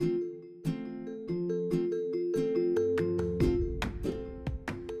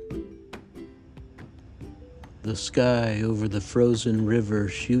The sky over the frozen river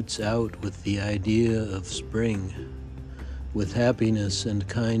shoots out with the idea of spring, with happiness and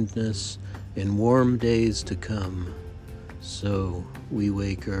kindness in warm days to come. So we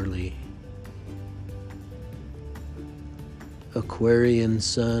wake early. Aquarian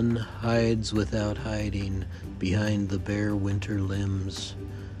sun hides without hiding behind the bare winter limbs,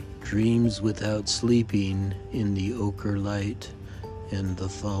 dreams without sleeping in the ochre light and the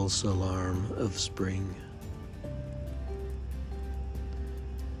false alarm of spring.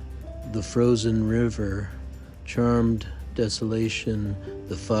 The frozen river, charmed desolation,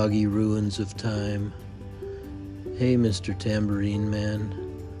 the foggy ruins of time. Hey, Mr. Tambourine Man,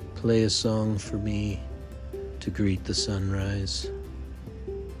 play a song for me to greet the sunrise.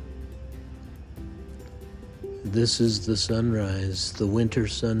 This is the sunrise, the winter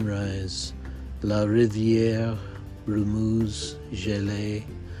sunrise. La rivière remuse gelée,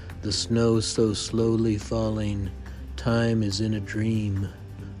 the snow so slowly falling. Time is in a dream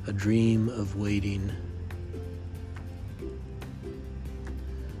of waiting.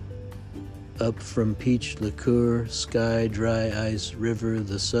 Up from peach liqueur, sky, dry ice, river,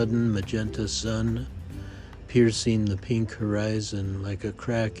 the sudden magenta sun, piercing the pink horizon like a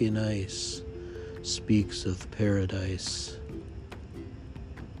crack in ice, speaks of paradise.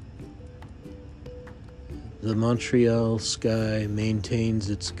 The Montreal sky maintains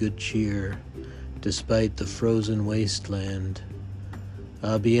its good cheer, despite the frozen wasteland.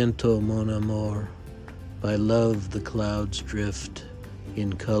 A bientôt, mon amour, by love the clouds drift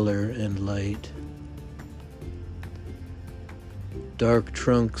in color and light. Dark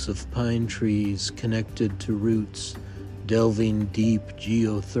trunks of pine trees connected to roots, delving deep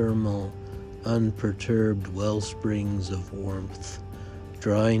geothermal, unperturbed wellsprings of warmth,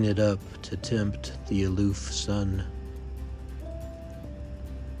 drawing it up to tempt the aloof sun.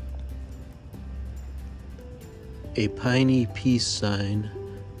 A piney peace sign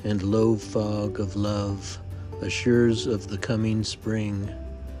and low fog of love assures of the coming spring.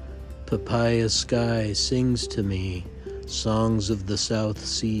 Papaya sky sings to me songs of the South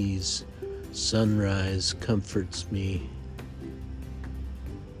Seas. Sunrise comforts me.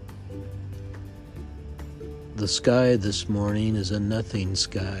 The sky this morning is a nothing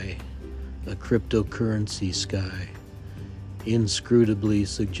sky, a cryptocurrency sky, inscrutably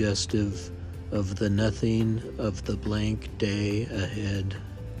suggestive of the nothing of the blank day ahead.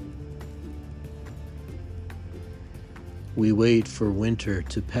 We wait for winter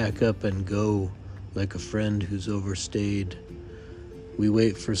to pack up and go like a friend who's overstayed. We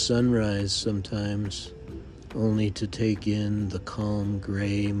wait for sunrise sometimes, only to take in the calm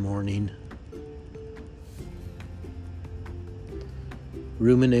gray morning.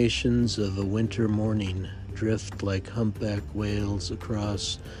 Ruminations of a winter morning drift like humpback whales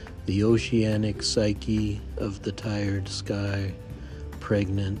across the oceanic psyche of the tired sky,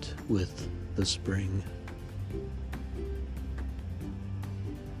 pregnant with the spring.